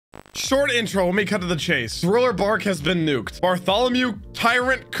Short intro, let me cut to the chase. Thriller Bark has been nuked. Bartholomew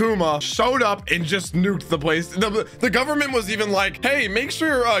Tyrant Kuma showed up and just nuked the place. The government was even like, hey, make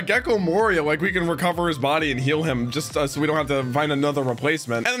sure Gecko Moria, like we can recover his body and heal him just so we don't have to find another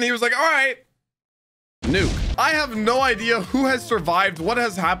replacement. And then he was like, all right. Nuke. I have no idea who has survived, what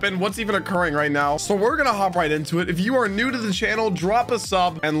has happened, what's even occurring right now. So we're gonna hop right into it. If you are new to the channel, drop a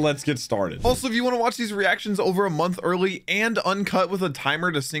sub and let's get started. Also, if you want to watch these reactions over a month early and uncut with a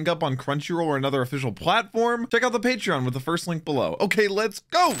timer to sync up on Crunchyroll or another official platform, check out the Patreon with the first link below. Okay, let's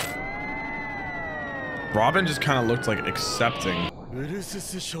go. Robin just kind of looked like accepting.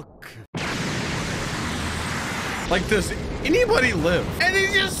 Like, does anybody live? And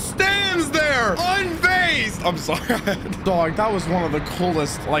he just stands there unfazed. I'm sorry. Dog, that was one of the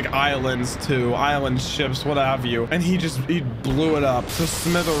coolest like islands too, island ships, what have you. And he blew it up to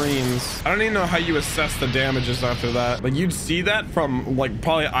smithereens. I don't even know how you assess the damages after that. Like, you'd see that from like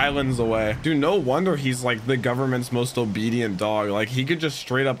probably islands away. Dude, no wonder he's like the government's most obedient dog. Like, he could just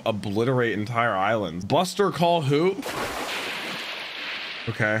straight up obliterate entire islands. Buster call who?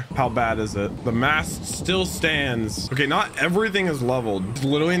 Okay, how bad is it? The mast still stands. Okay, not everything is leveled. It's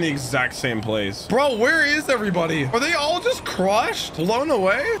literally in the exact same place. Bro, where is everybody? Are they all just crushed? Blown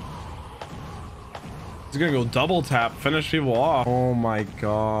away? He's gonna go double tap, finish people off. Oh my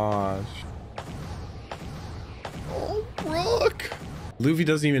gosh. Oh, Brooke. Luffy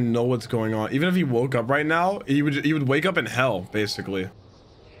doesn't even know what's going on. Even if he woke up right now, he would wake up in hell, basically.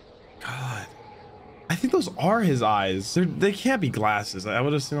 God. I think those are his eyes. They can't be glasses. I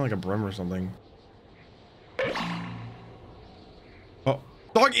would have seen like a brim or something. Oh,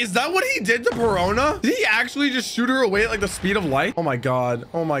 dog, is that what he did to Perona? Did he actually just shoot her away at like the speed of light? Oh my God.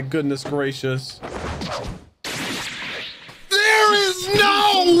 Oh my goodness gracious. There is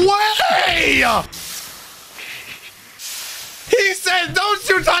no way! He said, don't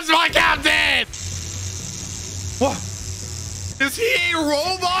you touch my captain! What? Is he a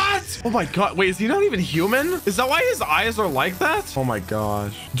robot? Oh my God. Wait, is he not even human? Is that why his eyes are like that? Oh my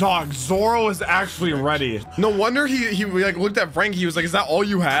gosh. Dog, Zoro is actually ready. No wonder he like looked at Frank. He was like, is that all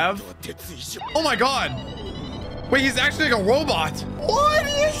you have? Oh my God. Wait, he's actually like a robot. What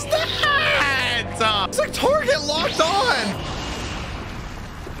is that? It's like target locked on.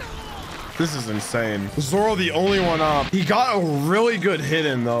 This is insane. Zoro, the only one up. He got a really good hit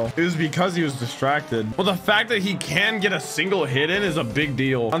in though. It was because he was distracted. Well, the fact that he can get a single hit in is a big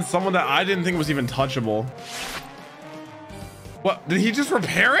deal on someone that I didn't think was even touchable. What? Did he just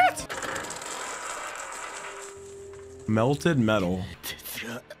repair it? Melted metal.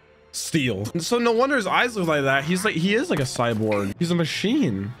 Steel. So no wonder his eyes look like that. He is like a cyborg. He's a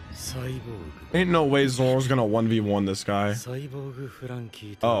machine. Ain't no way Zoro's gonna 1v1 this guy.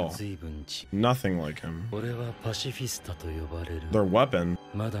 Oh, nothing like him. Their weapon.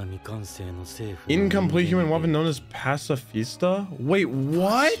 Incomplete human weapon known as pacifista? Wait,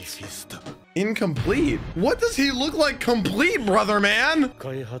 what? Incomplete? What does he look like complete, brother man?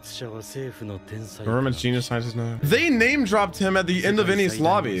 Government's genius scientist. They name dropped him at the end of Enies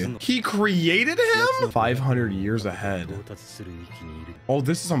lobby. He created him? 500 years ahead. Oh,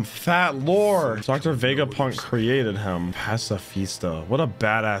 this is some fat lore. Dr. Vegapunk created him. Pacifista. What a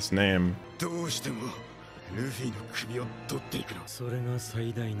badass name.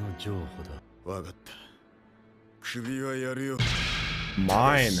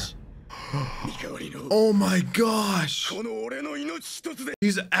 Mine. Oh my gosh.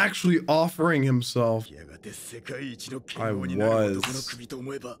 He's actually offering himself. I was.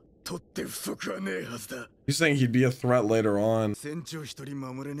 He's saying he'd be a threat later on. God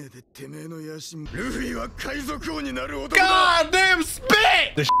damn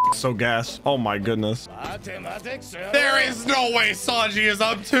spit! This is so gas. Oh my goodness. There is no way Sanji is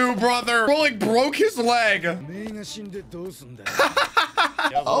up too, brother. Bro like broke his leg.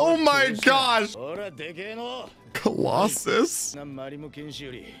 Oh my gosh. Colossus.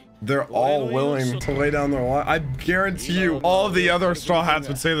 They're all willing to lay down their life. I guarantee you all of the other Straw Hats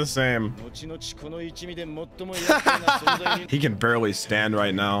would say the same. He can barely stand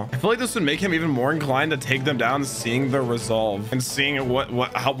right now. I feel like this would make him even more inclined to take them down, seeing their resolve and seeing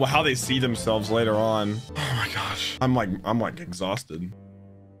how they see themselves later on. Oh my gosh. I'm like exhausted.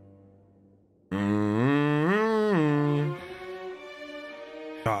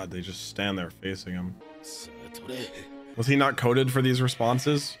 God, they just stand there facing him. Was he not coded for these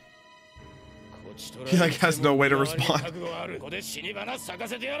responses? He like has no way to respond.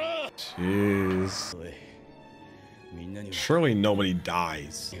 Jeez. Surely nobody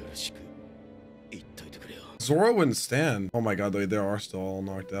dies. Zoro wouldn't stand. Oh my God, they are still all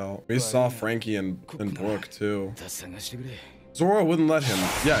knocked out. We saw Frankie and Brooke too. Zoro wouldn't let him.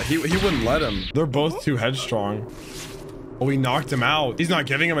 Yeah, he wouldn't let him. They're both too headstrong. Oh, he knocked him out. He's not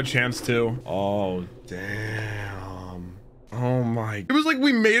giving him a chance to. Oh, damn. Oh my. It was like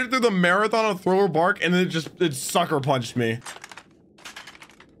we made it through the marathon of Thriller Bark and then it sucker punched me.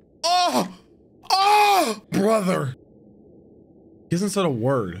 Oh! Oh! Brother. He hasn't said a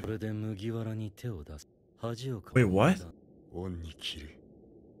word. Wait, what?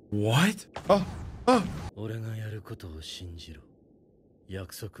 What? Oh, oh.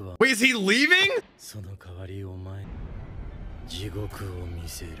 Wait, is he leaving?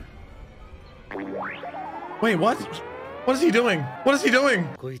 Wait, what? What is he doing? What is he doing?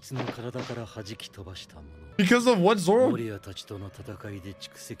 Because of what, Zoro?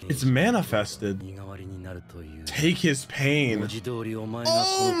 It's manifested. Take his pain.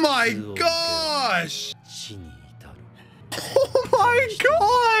 Oh my gosh! Oh my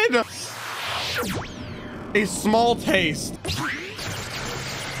god! A small taste.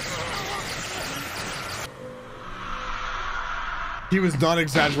 He was not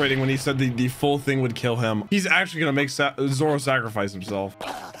exaggerating when he said the full thing would kill him. He's actually gonna make Zoro sacrifice himself.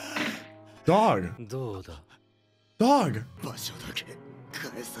 Dog. Dog.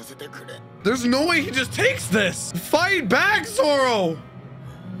 There's no way he just takes this. Fight back, Zoro.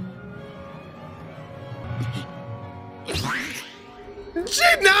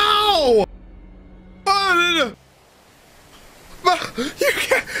 Shit, no! You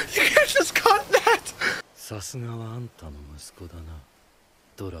can't just cut that.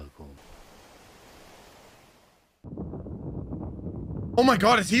 Oh my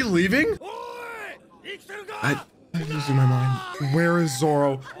god, is he leaving? I'm losing my mind. Where is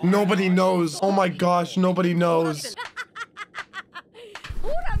Zoro? Nobody knows. Oh my gosh, nobody knows.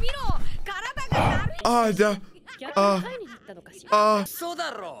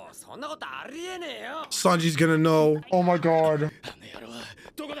 Sanji's gonna know. Oh my god.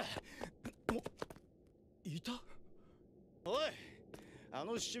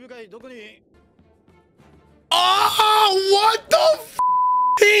 Oh, what the f?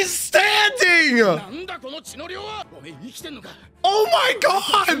 He's standing! Oh my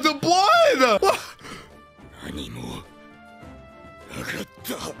god, the blood!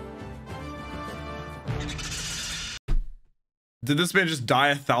 Did this man just die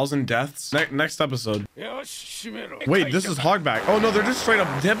 1,000 deaths? Next episode. Wait, this is Hogback. Oh no, they're just straight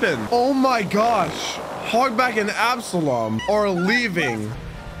up dipping. Oh my gosh. Hogback and Absalom are leaving.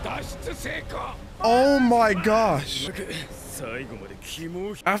 Oh my gosh.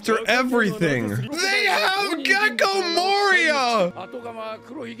 After everything. They have Gecko Moria!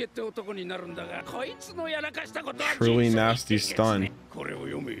 Truly nasty stun.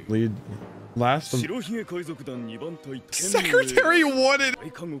 Lead. Last of... Secretary wanted...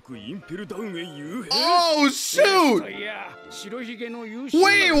 Oh shoot!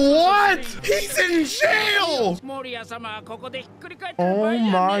 Wait, what? He's in jail! Oh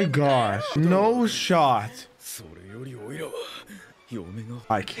my gosh. No shot.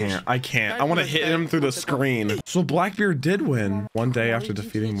 I can't. I want to hit him through the screen. So Blackbeard did win one day after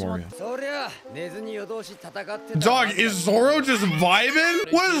defeating Moria. Dog, is Zoro just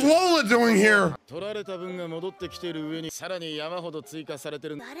vibing? What is Lola doing here?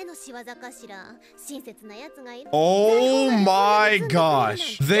 Oh my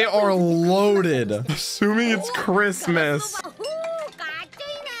gosh. They are loaded. Assuming it's Christmas.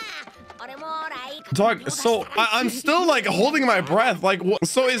 Dog, so I'm still like holding my breath. Like, what?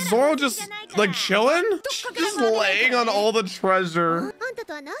 So is Zoro just like chilling? Just laying on all the treasure.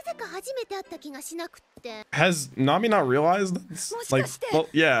 Has Nami not realized this? Like, well,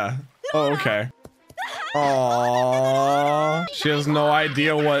 yeah. Oh, okay. Aww. She has no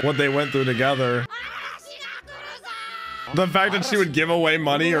idea what they went through together. The fact that she would give away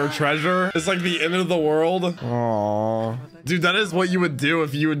money or treasure is like the end of the world. Aww. Dude, that is what you would do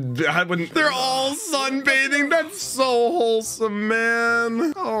if you would... They're all sunbathing. That's so wholesome,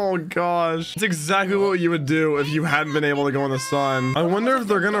 man. Oh, gosh. It's exactly what you would do if you hadn't been able to go in the sun. I wonder if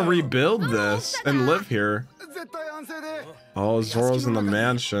they're gonna rebuild this and live here. Oh, Zoro's in the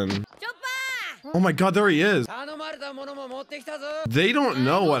mansion. Oh my god, there he is. They don't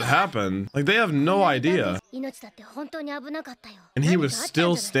know what happened. Like, they have no idea. And he was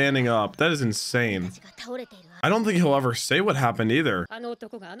still standing up. That is insane. I don't think he'll ever say what happened either.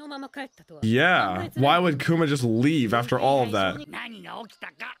 Yeah. Why would Kuma just leave after all of that?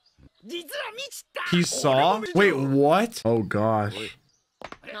 He saw? Wait, what? Oh gosh.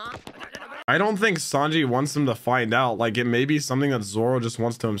 I don't think Sanji wants him to find out. Like, it may be something that Zoro just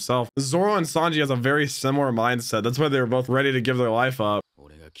wants to himself. Zoro and Sanji has a very similar mindset. That's why they were both ready to give their life up.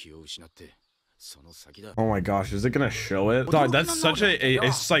 Oh my gosh, is it gonna show it? Dog, that's such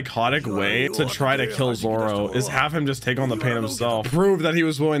a psychotic way to try to kill Zoro, is have him just take on the pain himself. Prove that he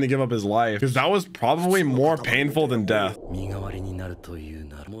was willing to give up his life, because that was probably more painful than death.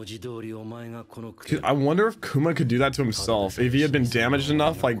 Dude, I wonder if Kuma could do that to himself. If he had been damaged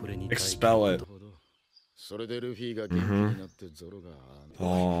enough, like, expel it.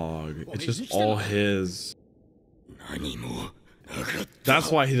 Dog, it's just all his.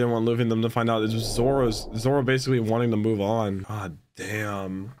 That's why he didn't want Luffy and them to find out. It was Zoro basically wanting to move on. God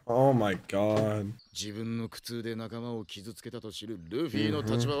damn. Oh my god.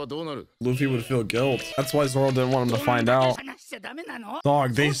 Luffy would feel guilt. That's why Zoro didn't want him to find out.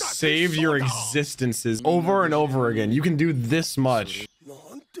 Dog, they saved your existences over and over again. You can do this much.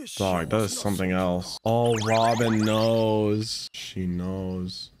 Dog, that is something else. Oh, Robin knows. She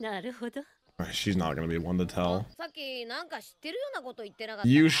knows. She's not gonna be one to tell.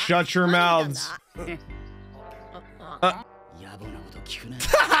 You shut your mouths.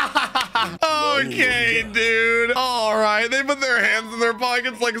 Okay, dude. All right, they put their hands in their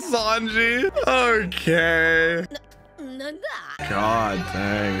pockets like Sanji. Okay. God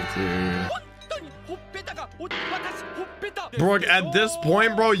dang, dude. Bro, at this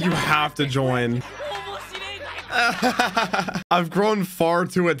point, bro, you have to join. I've grown far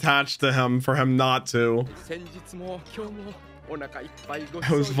too attached to him for him not to.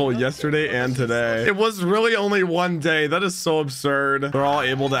 I was full yesterday and today. It was really only one day. That is so absurd. They're all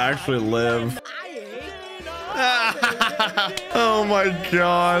able to actually live. Oh my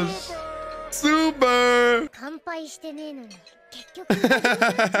gosh. Super.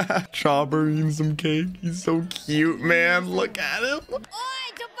 Chopper eating some cake. He's so cute, man. Look at him.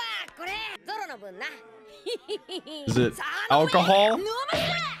 Is it alcohol?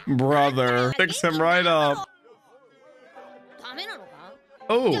 Brother, fix him right up.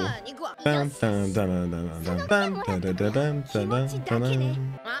 Oh.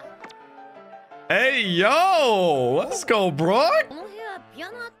 Hey, yo. Let's go, bro.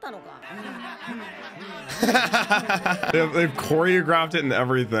 They've choreographed it and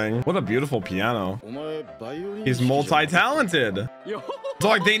everything. What a beautiful piano. He's multi-talented.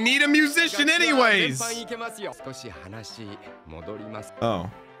 Dog, they need a musician anyways. Oh.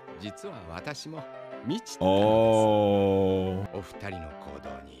 Oh.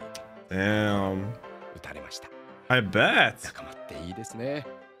 Damn. I bet.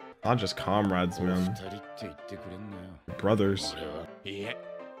 Not just comrades, man. Brothers. He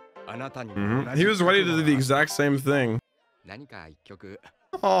was ready to do the exact same thing.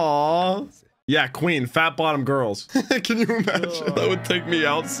 Aww. Yeah, Queen, fat bottom girls. Can you imagine? That would take me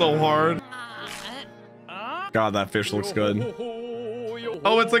out so hard. God, that fish looks good.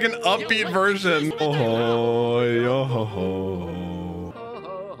 Oh, it's like an upbeat version. Oh, yo.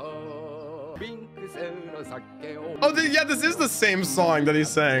 Oh, yeah, this is the same song that he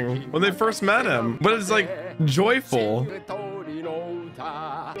sang when they first met him, but it's like joyful.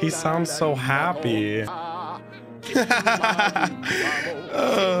 He sounds so happy.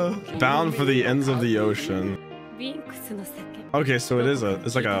 Bound for the ends of the ocean. Okay, so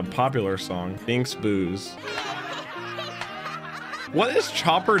it's like a popular song. Binks Booze. What is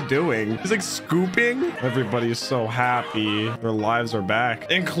Chopper doing? He's like scooping. Everybody's so happy. Their lives are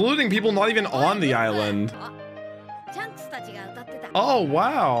back, including people not even on the island. Oh,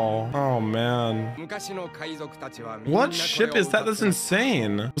 wow. Oh, man. What ship is that? That's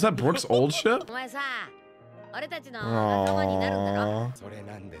insane. Was that Brooke's old ship? Aww.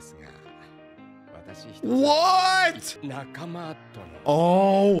 What?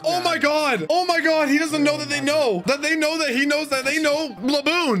 Oh my god. Oh my god. He doesn't know that they know. That they know that he knows that they know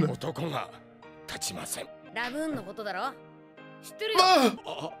Laboon.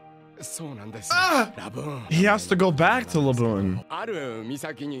 He has to go back to Laboon.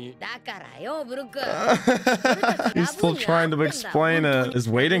 He's still trying to explain it. Is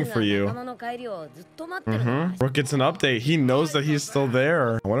waiting for you. Brooke gets an update. He knows that he's still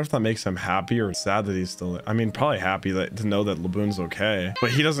there. I wonder if that makes him happy or sad that he's still there. I mean, probably happy to know that Laboon's okay. But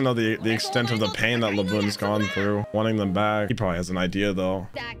he doesn't know the extent of the pain that Laboon's gone through. Wanting them back. He probably has an idea though.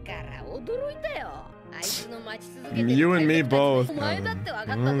 You and me both.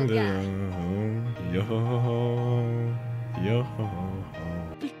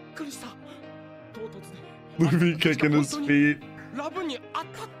 Luffy kicking his feet.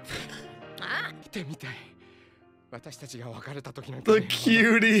 The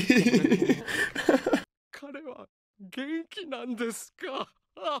cutie.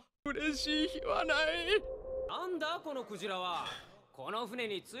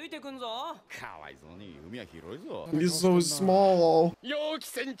 He's so small.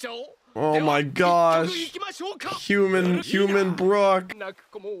 Oh my gosh. Human Brook.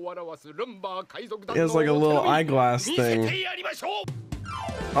 He has like a little eyeglass thing.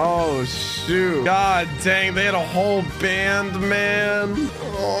 Oh shoot. God dang, they had a whole band, man.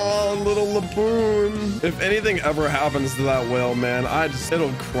 Oh, little Laboon. If anything ever happens to that whale, man,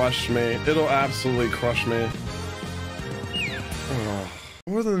 it'll crush me. It'll absolutely crush me. Oh.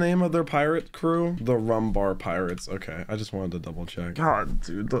 What was the name of their pirate crew? The Rum Bar Pirates. Okay, I just wanted to double check. God,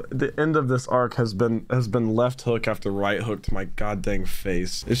 dude, the end of this arc has been left hook after right hook to my god dang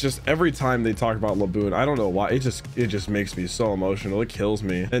face. It's just every time they talk about Laboon, I don't know why, it just makes me so emotional. It kills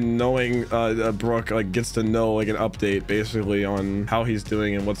me. And knowing Brook like gets to know like an update basically on how he's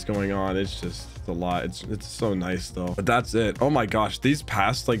doing and what's going on, it's just a lot. It's so nice though. But that's it. Oh my gosh, these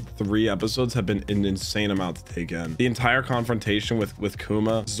past like 3 episodes have been an insane amount to take in. The entire confrontation with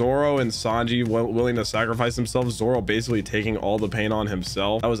Kuma, Zoro and Sanji willing to sacrifice themselves, Zoro basically taking all the pain on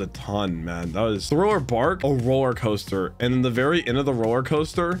himself. That was a ton, man. That was Thriller Bark, a roller coaster, and then the very end of the roller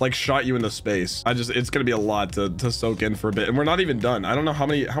coaster like shot you into space. It's gonna be a lot to soak in for a bit, and we're not even done. I don't know how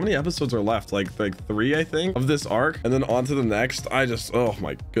many episodes are left, like 3 I think of this arc, and then on to the next. Oh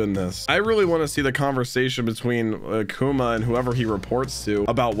my goodness, I really want to see the conversation between Kuma and whoever he reports to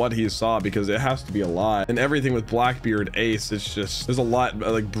about what he saw, because it has to be a lot. And everything with Blackbeard, Ace, it's just, there's a lot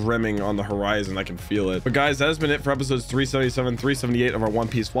like brimming on the horizon. I can feel it. But guys, that has been it for episodes 377, 378 of our One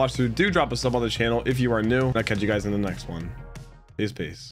Piece watch through. Do drop a sub on the channel if you are new, and I'll catch you guys in the next one. Peace.